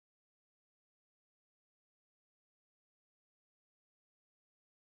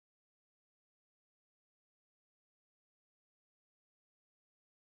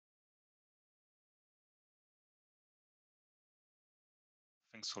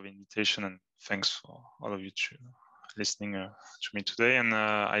thanks for the invitation and thanks for all of you listening to me today. And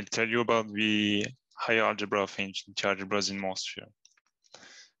I'll tell you about the higher algebra of infinity algebras in Morse sphere.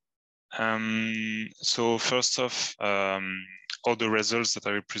 So first off, all the results that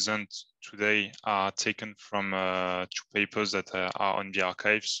I will present today are taken from 2 papers that are on the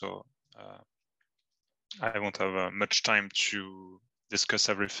archive. So I won't have much time to discuss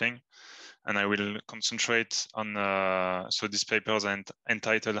everything. And I will concentrate on, so these papers are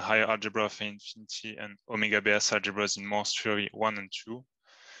entitled Higher Algebra of Infinity and Omega Bs Algebras in Morse Theory 1 and 2.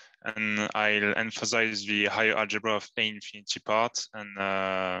 And I'll emphasize the higher algebra of A infinity part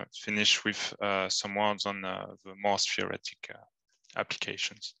and finish with some words on the Morse theoretic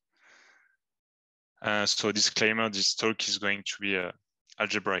applications. So disclaimer, this talk is going to be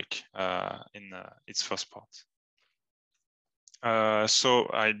algebraic in its first part. So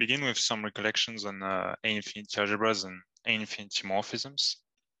I begin with some recollections on A infinity algebras and A infinity morphisms.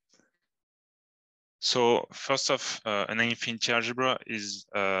 So first off, an A infinity algebra is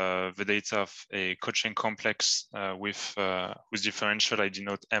the data of a cochain complex with whose differential I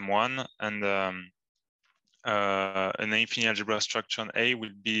denote M1, and an A infinity algebra structure on A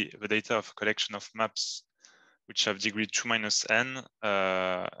will be the data of a collection of maps which have degree 2 minus n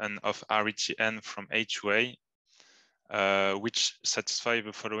and of arity n from A to A, which satisfy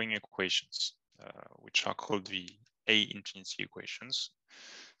the following equations, which are called the A infinity equations.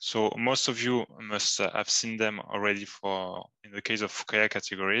 So most of you must have seen them already in the case of Fukaya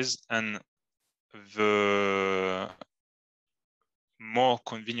categories, and the most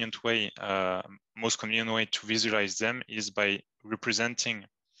convenient way to visualize them is by representing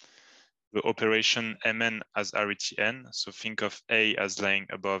the operation Mn as arity n. So think of A as lying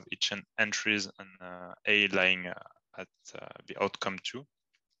above each entries and A lying at the outcome 2,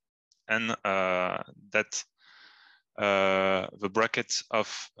 and that the bracket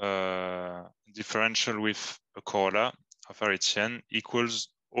of differential with a corolla of arity n equals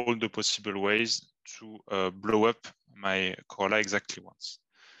all the possible ways to blow up my corolla exactly once.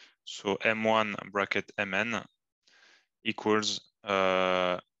 So M1 bracket Mn equals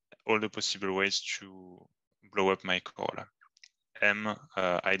all the possible ways to blow up my corolla. M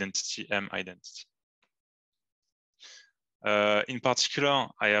identity, M identity. In particular,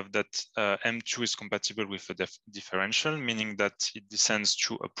 I have that M2 is compatible with a differential, meaning that it descends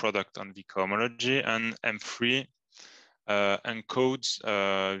to a product on the cohomology, and M3 encodes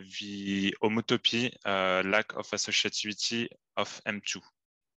the homotopy lack of associativity of M2.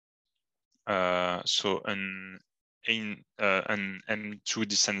 So an M2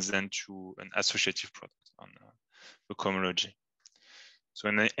 descends then to an associative product on the cohomology. So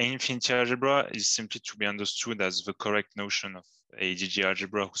an A-infinity algebra is simply to be understood as the correct notion of a DG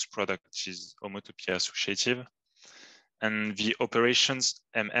algebra whose product is homotopy associative. And the operations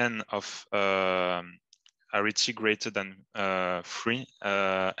Mn of arity greater than 3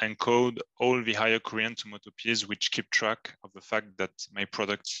 encode all the higher covariant homotopies which keep track of the fact that my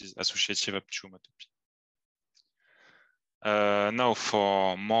product is associative up to homotopy. Now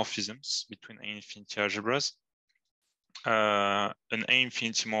for morphisms between A-infinity algebras. An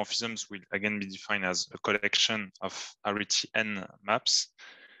A-infinity morphisms will again be defined as a collection of arity n maps,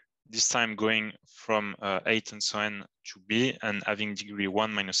 this time going from A tensor n to B and having degree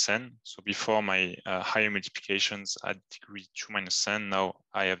 1 minus n. So before my higher multiplications had degree 2 minus n, now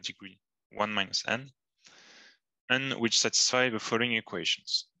I have degree 1 minus n, and which satisfy the following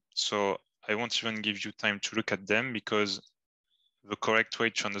equations. So I won't even give you time to look at them because the correct way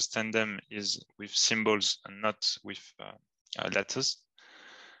to understand them is with symbols and not with letters.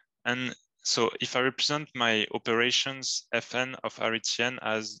 And so if I represent my operations Fn of arity n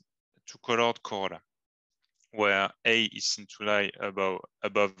as 2-colored corolla, where A is seen to lie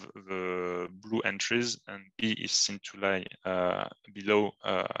above the blue entries and B is seen to lie below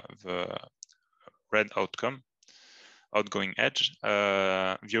the red outgoing edge,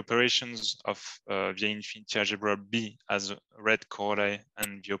 the operations of the infinity algebra B as red corollae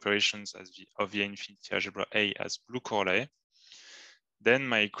and the operations of the infinity algebra A as blue corollae, then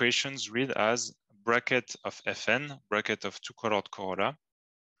my equations read as bracket of Fn, bracket of 2-colored corolla,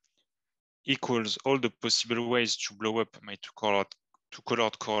 equals all the possible ways to blow up my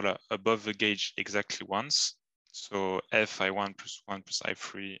 2-colored corolla above the gauge exactly once. So Fi1 plus 1 plus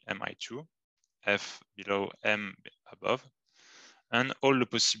I3 Mi2, F below, M above, and all the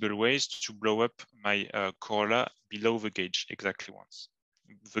possible ways to blow up my corolla below the gauge exactly once.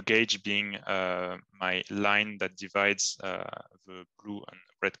 The gauge being my line that divides the blue and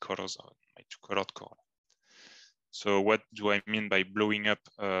red colors of my 2-colored corolla. So what do I mean by blowing up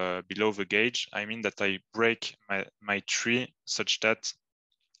below the gauge? I mean that I break my tree such that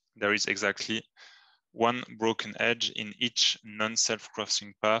there is exactly one broken edge in each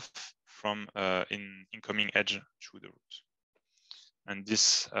non-self-crossing path from incoming edge to the root. And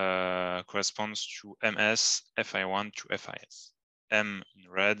this corresponds to MS, Fi1 to FIS. M in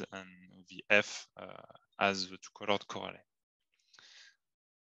red and the F as the two-colored corollae.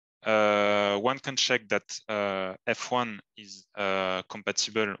 One can check that F1 is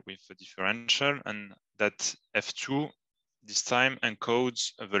compatible with the differential and that F2 this time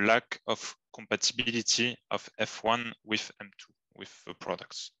encodes the lack of compatibility of F1 with M2, with the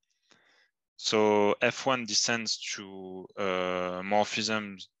products. So F1 descends to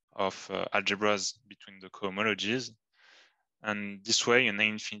morphisms of algebras between the cohomologies. And this way, an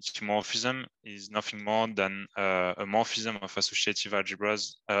A-infinity morphism is nothing more than a morphism of associative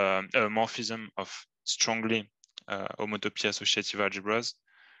algebras, a morphism of strongly homotopy associative algebras,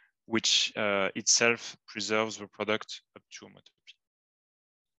 which itself preserves the product up to homotopy.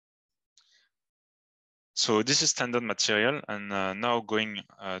 So this is standard material, and now going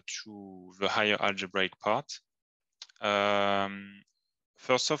to the higher algebraic part.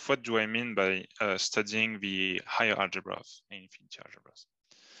 First off, what do I mean by studying the higher algebra of infinity algebras?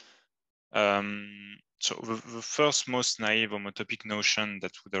 So the first most naive homotopic notion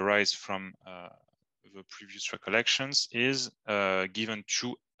that would arise from the previous recollections is given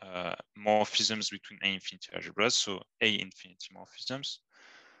two morphisms between A-infinity algebras, so A-infinity morphisms.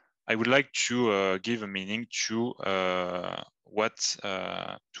 I would like to give a meaning to to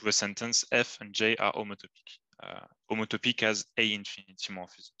the sentence F and J are homotopic. Homotopic as A-infinity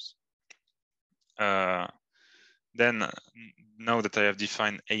morphisms. Then, now that I have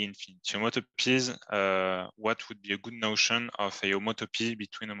defined A-infinity homotopies, what would be a good notion of a homotopy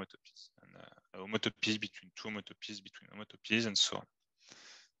between homotopies? And a homotopy between two homotopies, between homotopies, and so on.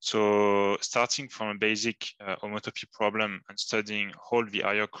 So starting from a basic homotopy problem and studying all the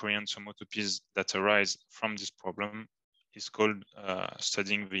higher covariant homotopies that arise from this problem is called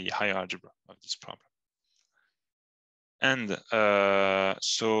studying the higher algebra of this problem. And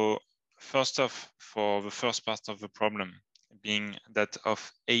so first off, for the first part of the problem being that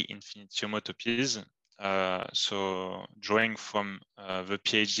of A-infinity homotopies, so drawing from the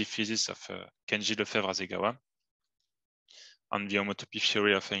PhD thesis of Kenji Lefebvre-Hasegawa on the homotopy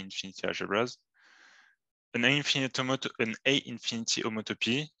theory of A-infinity algebras, an A-infinity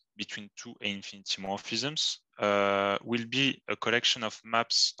homotopy between two A-infinity morphisms will be a collection of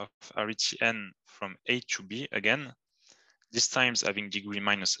maps of arity n from A to B again, this time having degree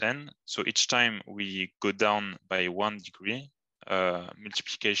minus n. So each time we go down by 1 degree,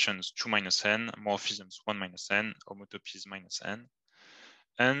 multiplications 2 minus n, morphisms 1 minus n, homotopies minus n,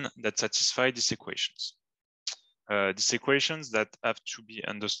 and that satisfy these equations. These equations that have to be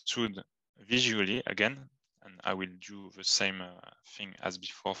understood visually again, and I will do the same thing as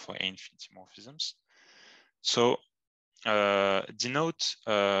before for A-infinity morphisms. So denote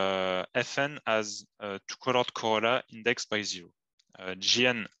Fn as a two-colored corolla indexed by 0,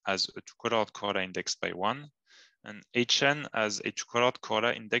 Gn as a two-colored corolla indexed by 1, and Hn as a two-colored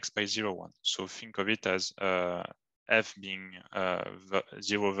corolla indexed by 0, 1. So think of it as F being the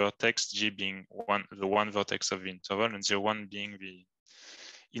 0 vertex, G being the 1 vertex of the interval, and 0, 1 being the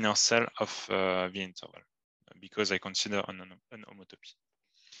inner cell of the interval, because I consider an homotopy.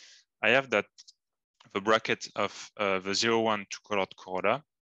 I have that the bracket of the 0, 1 two-colored corolla,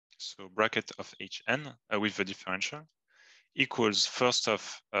 so bracket of Hn with the differential, equals first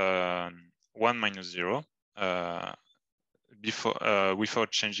of 1 minus 0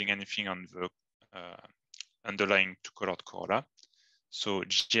 without changing anything on the underlying two-colored corolla, so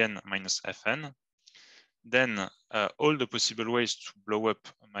Gn minus Fn. Then all the possible ways to blow up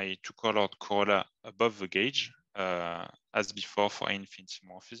my two-colored corolla above the gauge, as before for A-infinity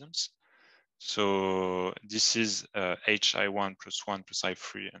morphisms. So this is Hi1 plus 1 plus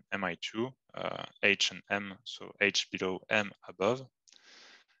I3 and Mi2, H and M, so H below, M above.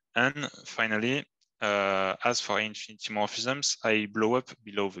 And finally, as for A-infinity morphisms, I blow up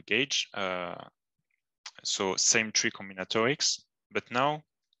below the gauge. So same tree combinatorics, but now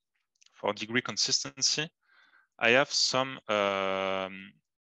for degree consistency, I have some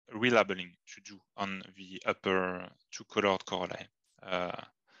relabeling to do on the upper two-colored corollae.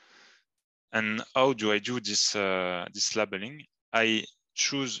 And how do I do this, this labeling? I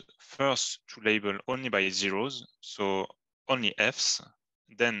choose first to label only by zeros, so only Fs.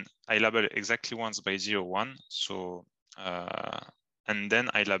 Then I label exactly once by 0, 1. So, and then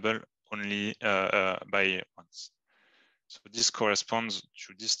I label only by once. So this corresponds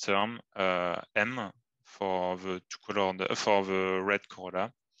to this term M for the two-colored, for the red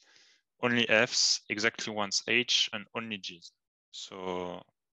corolla. Only Fs, exactly once H, and only Gs. So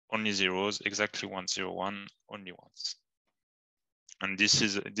only zeros, exactly 1, 0, 1, only ones. And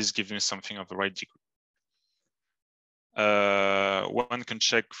this gives me something of the right degree. One can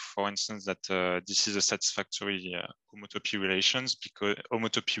check, for instance, that this is a satisfactory homotopy relation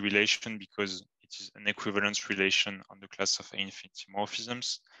because it is an equivalence relation on the class of A-infinity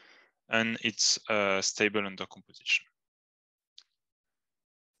morphisms, and it's stable under composition.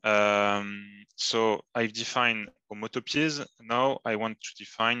 So I've defined homotopies. Now I want to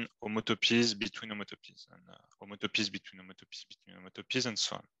define homotopies between homotopies, and homotopies between homotopies, and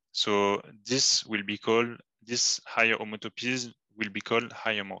so on. So this will be called, this higher homotopies will be called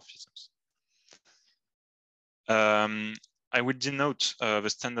higher morphisms. I will denote the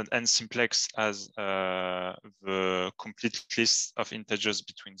standard n simplex as the complete list of integers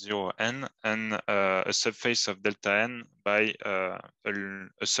between 0 and n, and a subface of delta n by a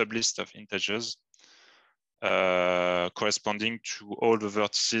sublist of integers corresponding to all the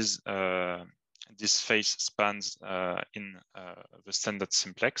vertices this face spans in the standard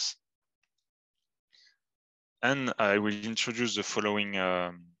simplex. And I will introduce the following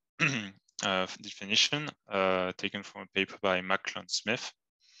definition taken from a paper by McClellan-Smith.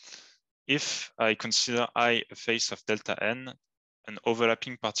 If I consider I a face of delta n, an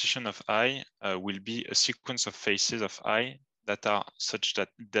overlapping partition of I will be a sequence of faces of I that are such that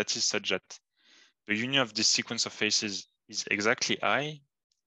the union of this sequence of faces is exactly I,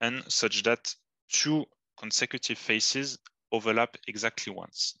 and such that two consecutive faces overlap exactly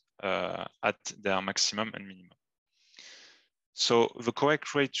once at their maximum and minimum. So the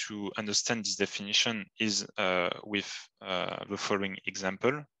correct way to understand this definition is with the following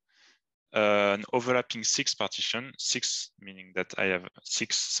example. An overlapping 6 partition, 6 meaning that I have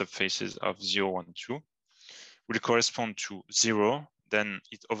 6 subfaces of 0, 1, 2, will correspond to 0, then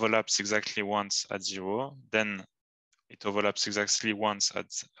it overlaps exactly once at 0, then it overlaps exactly once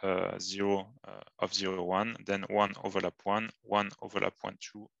at 0 of 0, 1, then 1 overlap 1, 1 overlap 1,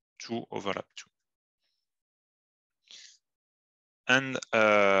 2, 2 overlap 2. And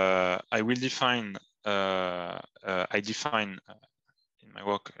I will define, I define in my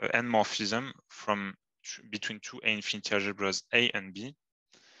work n-morphism from between two A-infinity algebras A and B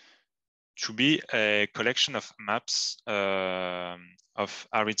to be a collection of maps of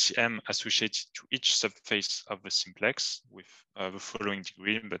arity M associated to each subface of the simplex with the following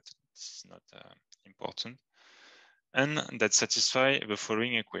degree, but it's not important, and that satisfy the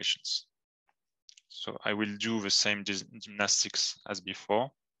following equations. So I will do the same gymnastics as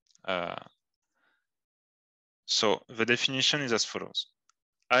before. So the definition is as follows.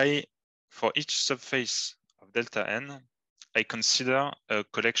 For each subface of delta n, I consider a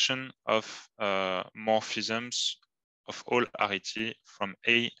collection of morphisms of all arity from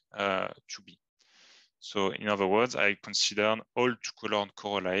A to B. So in other words, I consider all two-colored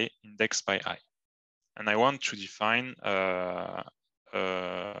corollae indexed by I. And I want to define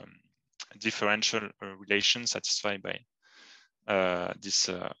differential relation satisfied by these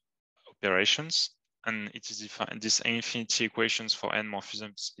operations. And it is defined, this infinity equations for n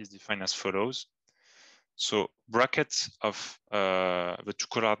morphisms is defined as follows. So bracket of the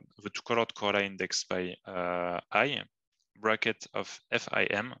two-colored corollae indexed by I, bracket of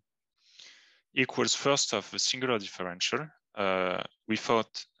FIM equals first of the singular differential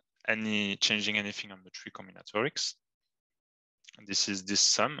without changing anything on the tree combinatorics. And this is this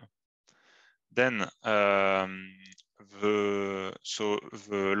sum. Then the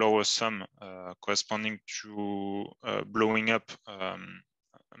lower sum corresponding to blowing up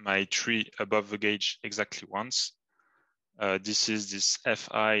my tree above the gauge exactly once. This is this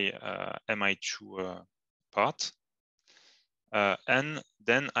Fi Mi2 part. And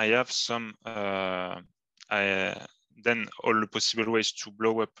then I have some, then all the possible ways to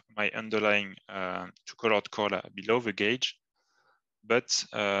blow up my underlying two-colored corolla below the gauge. But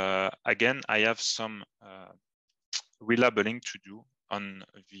again, I have some relabeling to do on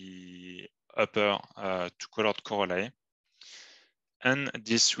the upper two-colored corollae. And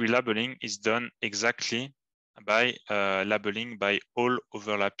this relabeling is done exactly by labeling by all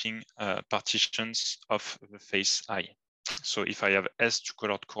overlapping partitions of the face I. So if I have S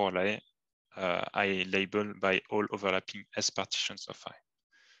two-colored corollae, I label by all overlapping S partitions of I.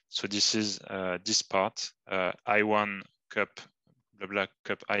 So this is this part, I1 cup, blah, blah,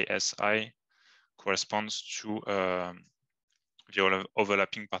 cup ISI corresponds to the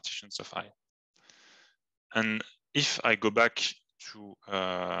overlapping partitions of I. And if I go back to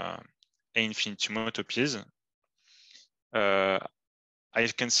A-infinity homotopies, I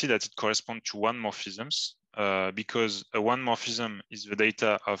can see that it corresponds to one morphisms because a one morphism is the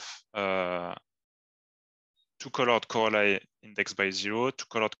data of two-colored corollae indexed by 0,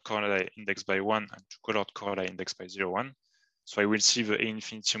 two-colored corollae indexed by 1, and two-colored corollae indexed by 0, 1. So I will see the A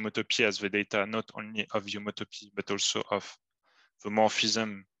infinity homotopy as the data not only of the homotopy, but also of the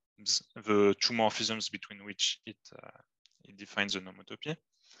morphisms, the two morphisms between which it defines an homotopy.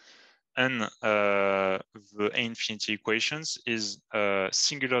 And the A infinity equations is a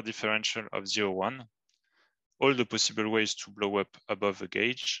singular differential of 0, 1, all the possible ways to blow up above the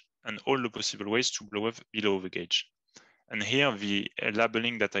gauge, and all the possible ways to blow up below the gauge. And here the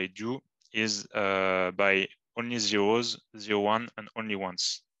labeling that I do is by only zeros, 0, 1, and only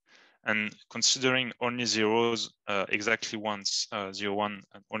ones. And considering only zeros exactly once, 0, 1,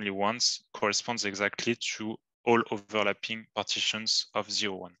 and only ones corresponds exactly to all overlapping partitions of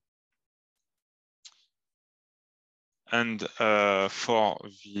 0, 1. And for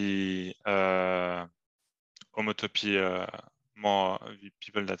the homotopy, more the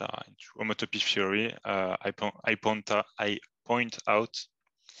people that are into homotopy theory, I point out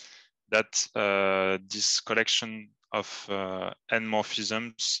that this collection of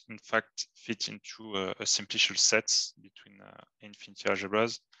n-morphisms in fact fit into a simplicial set between infinity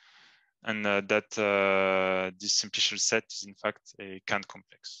algebras, and that this simplicial set is in fact a Kant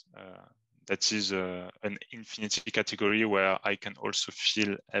complex. That is an infinity category where I can also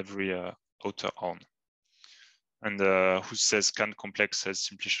fill every outer horn. And who says Kant complex has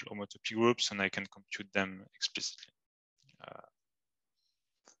simplicial homotopy groups, and I can compute them explicitly.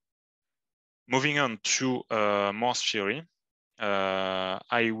 Moving on to Morse theory,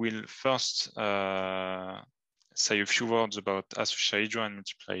 I will first say a few words about associahedra and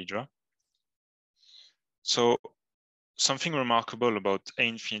multiplihedra. So something remarkable about A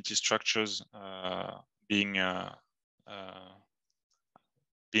infinity structures being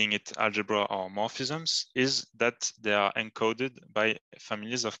it algebra or morphisms is that they are encoded by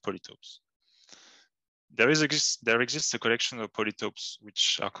families of polytopes. There exists a collection of polytopes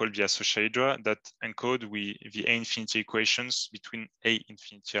which are called the associahedra that encode the A infinity equations between A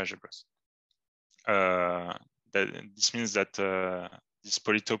infinity algebras. This means that these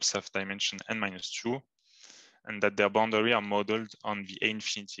polytopes have dimension n-2, and that their boundary are modeled on the A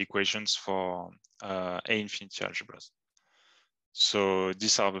infinity equations for A infinity algebras. So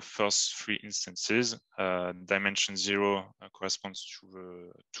these are the first three instances. Dimension 0 corresponds to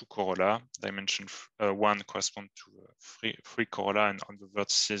the two corolla. Dimension 1 corresponds to three corolla, and on the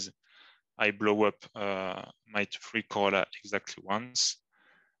vertices, I blow up my three corolla exactly once.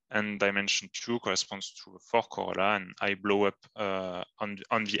 And dimension 2 corresponds to 4 corolla, and I blow up on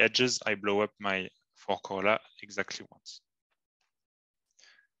the edges, I blow up my 4 corolla exactly once.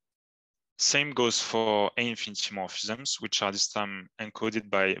 Same goes for A infinity morphisms, which are this time encoded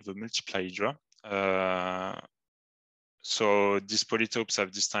by the multiplihedra. So these polytopes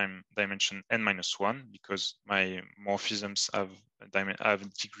have this time dimension n-1 because my morphisms have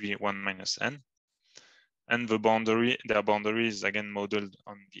degree 1 minus n. And their boundary is again modeled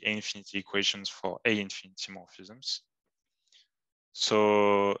on the A infinity equations for A infinity morphisms.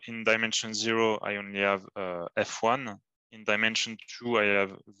 So in dimension 0, I only have F1. In dimension 2, I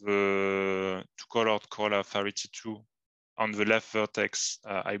have the two-colored corolla of arity 2. On the left vertex,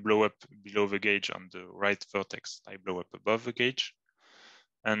 I blow up below the gauge. On the right vertex, I blow up above the gauge.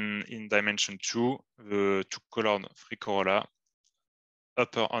 And in dimension 2, the two-colored three corolla,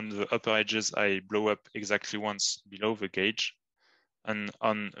 on the upper edges, I blow up exactly once below the gauge. And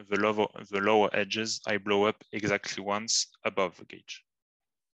on the lower edges, I blow up exactly once above the gauge.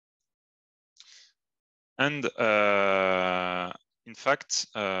 And in fact,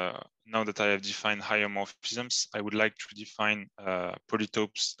 now that I have defined higher morphisms, I would like to define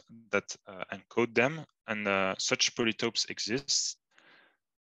polytopes that encode them, and such polytopes exist.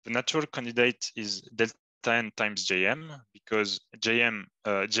 The natural candidate is delta n times Jm, because Jm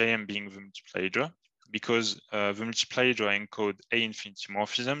being the multiplihedra, because the multiplihedra encode A infinity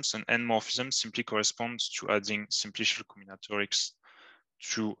morphisms, and n-morphisms simply corresponds to adding simplicial combinatorics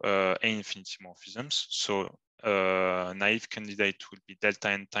to A infinity morphisms. So naive candidate would be delta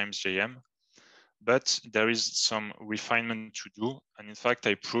n times Jm, but there is some refinement to do. And in fact,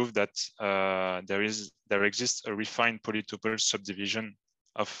 I proved that there exists a refined polytopal subdivision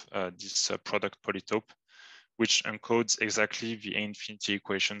of this product polytope, which encodes exactly the A infinity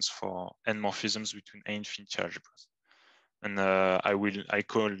equations for n-morphisms between A infinity algebras. And I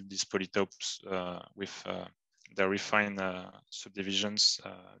call these polytopes with the refined subdivisions,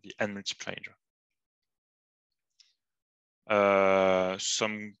 the n-multiplihedra.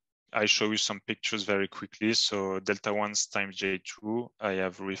 I show you some pictures very quickly. So delta 1 times J2, I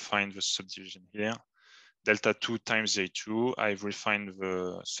have refined the subdivision here. Delta 2 times J2, I've refined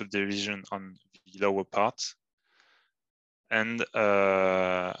the subdivision on the lower part. and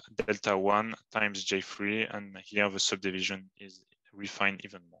delta 1 times J3, and here the subdivision is refined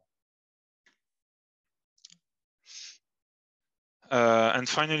even more. And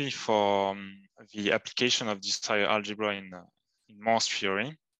finally, for the application of this higher algebra in Morse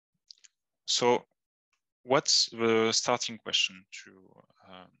theory. So what's the starting question to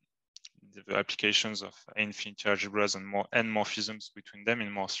the applications of infinity algebras and n-morphisms between them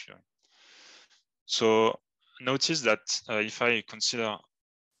in Morse theory? So notice that if I consider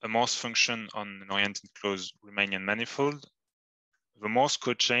a Morse function on an oriented closed Riemannian manifold, the Morse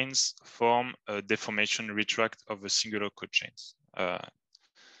cochains form a deformation retract of the singular cochains.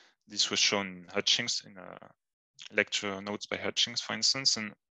 This was shown in Hutchings in lecture notes by Hutchings, for instance,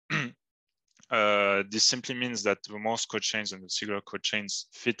 and this simply means that the Morse cochains and the singular cochains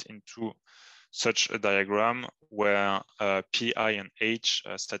fit into such a diagram where P, I, and H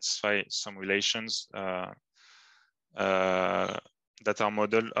satisfy some relations that are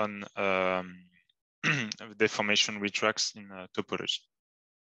modeled on deformation retracts in topology.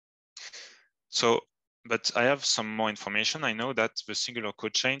 So, but I have some more information. I know that the singular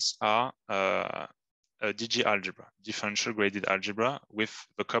cochains are a DG algebra, differential graded algebra with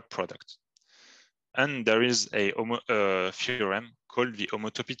the cup product. And there is a theorem called the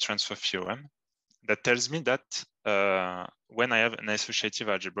homotopy transfer theorem that tells me that when I have an associative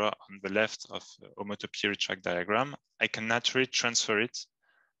algebra on the left of the homotopy retract diagram, I can naturally transfer it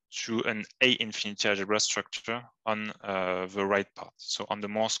to an A infinity algebra structure on the right part, so on the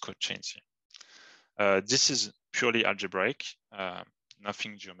Morse cochains here. This is purely algebraic,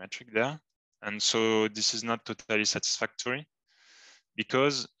 nothing geometric there. And so this is not totally satisfactory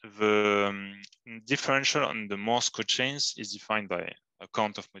because the differential on the Morse cochains is defined by a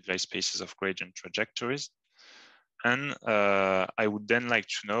count of moduli spaces of gradient trajectories. And I would then like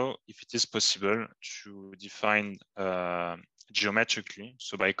to know if it is possible to define geometrically,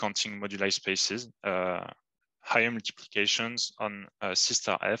 so by counting moduli spaces, higher multiplications on C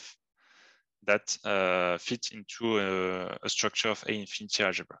star F that fit into a structure of A infinity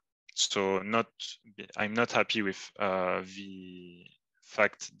algebra. So I'm not happy with the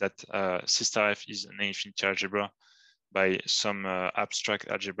fact that C star F is an A infinity algebra by some abstract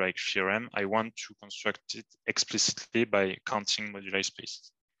algebraic theorem. I want to construct it explicitly by counting moduli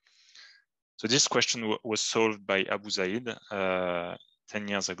spaces. So this question was solved by Abouzaid 10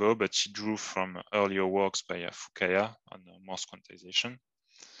 years ago, but he drew from earlier works by Fukaya on Morse quantization.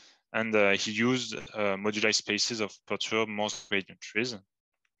 And he used moduli spaces of perturbed Morse gradient trees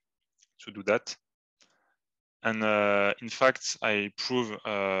to do that. And in fact, I prove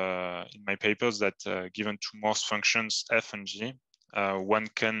in my papers that given two Morse functions f and g, one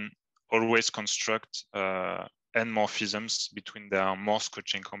can always construct n-morphisms between their Morse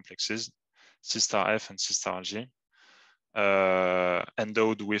cochain complexes, C star f and C star g,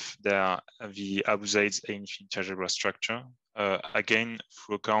 endowed with the Abouzaid's A infinity algebra structure, again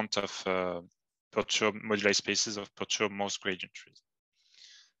through a count of perturbed moduli spaces of perturbed Morse gradient trees.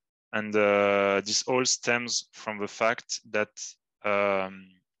 And this all stems from the fact that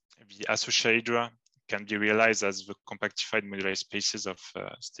the associahedra can be realized as the compactified moduli spaces of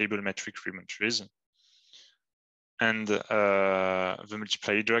stable metric Riemann trees. And the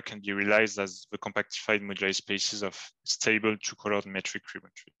multiplihedra can be realized as the compactified moduli spaces of stable two-colored metric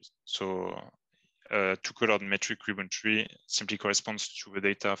Riemann trees. So two-colored metric Riemann tree simply corresponds to the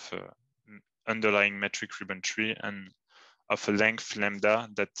data of underlying metric Riemann tree and of a length lambda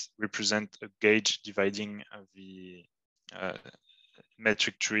that represent a gauge dividing the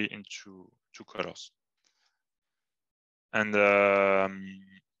metric tree into two colors. And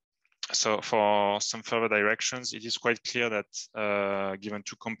so for some further directions, it is quite clear that given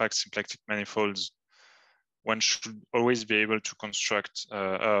two compact symplectic manifolds, one should always be able to construct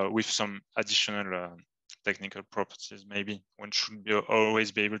with some additional technical properties, maybe one should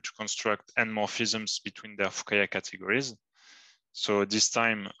always be able to construct n-morphisms between their Fukaya categories. So this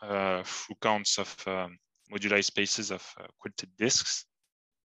time through counts of moduli spaces of quilted disks.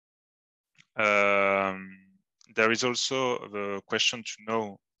 There is also the question to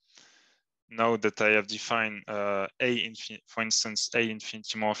know, now that I have defined for instance, A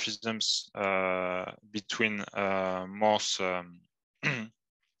infinity morphisms between Morse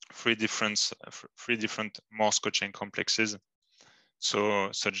three different Morse cochain complexes, so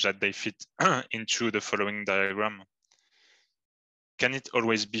such that they fit into the following diagram. Can it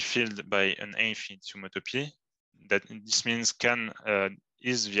always be filled by an A infinity homotopy? That this means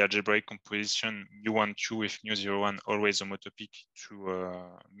is the algebraic composition mu12 with mu01 always homotopic to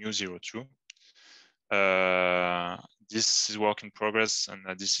mu02? This is work in progress, and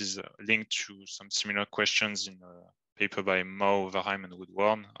this is linked to some similar questions in paper by Moe, Varheim, and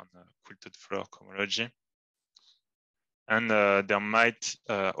Woodward on quilted floor cohomology. And there might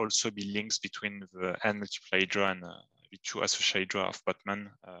also be links between the n-multiplihedra and the two associahedra of Botman,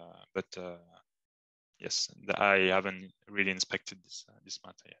 but yes, I haven't really inspected this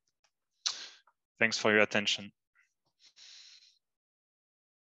matter yet. Thanks for your attention.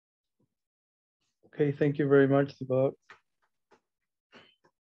 Okay, thank you very much, Thibaut.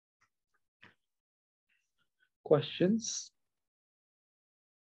 Questions?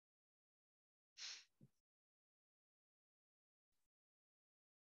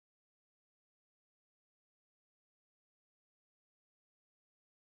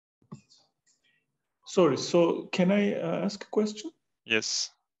 Sorry, so can I ask a question? Yes,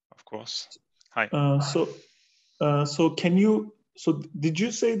 of course. Hi. So can you, so did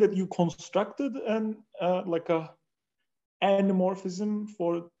you say that you constructed like a n-morphism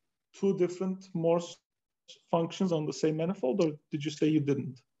for two different Morse functions on the same manifold, or did you say you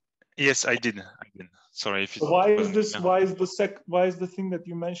didn't? Yes, I did. Sorry if it why is this? Yeah. Why is the thing that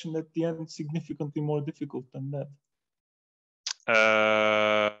you mentioned at the end significantly more difficult than that?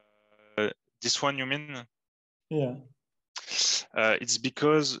 This one you mean? Yeah. It's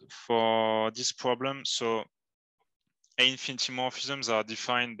because for this problem, so A-infinity morphisms are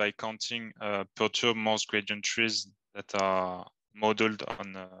defined by counting perturbed Morse gradient trees that are modeled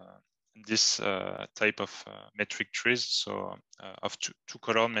on this type of metric trees, so of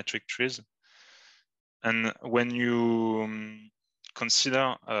two-colored metric trees. And when you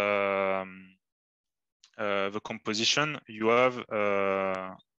consider the composition, you have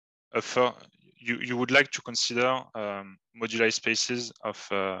you would like to consider moduli spaces of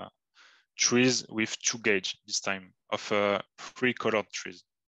trees with two gauge this time, of three-colored trees.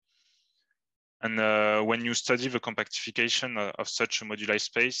 And when you study the compactification of such a moduli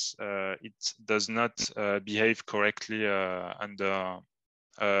space, it does not behave correctly under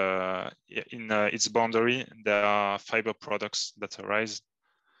in its boundary. There are fiber products that arise,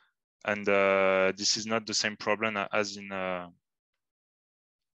 and this is not the same problem as in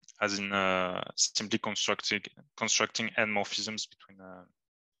simply constructing n-morphisms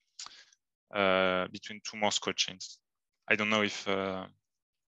between two Morse code chains. I don't know if.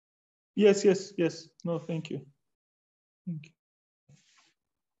 Yes. No, thank you. Thank you.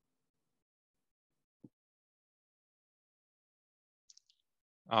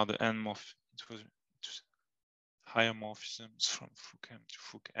 Are the n-morph? It was higher morphisms from Fook M to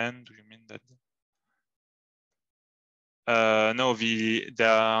Fook N. Do you mean that? No, they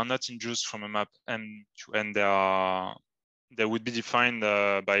are not induced from a map M to N. They would be defined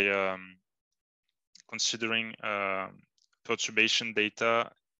by considering perturbation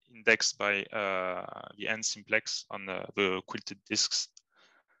data indexed by the n simplex on the quilted disks.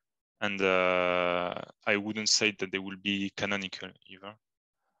 And I wouldn't say that they will be canonical either.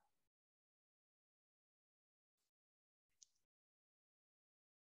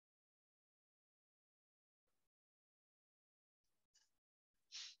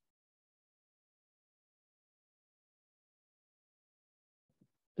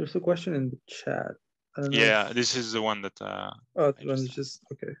 There's a question in the chat. I don't know if... this is the one that. Oh, the one is just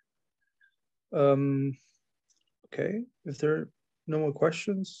okay. Okay, if there are no more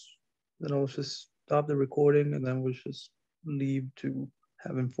questions, then I'll just stop the recording and then we'll just leave to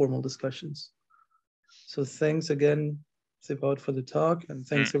have informal discussions. So thanks again, Thibaut, for the talk, and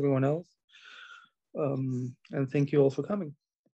thanks everyone else. And thank you all for coming.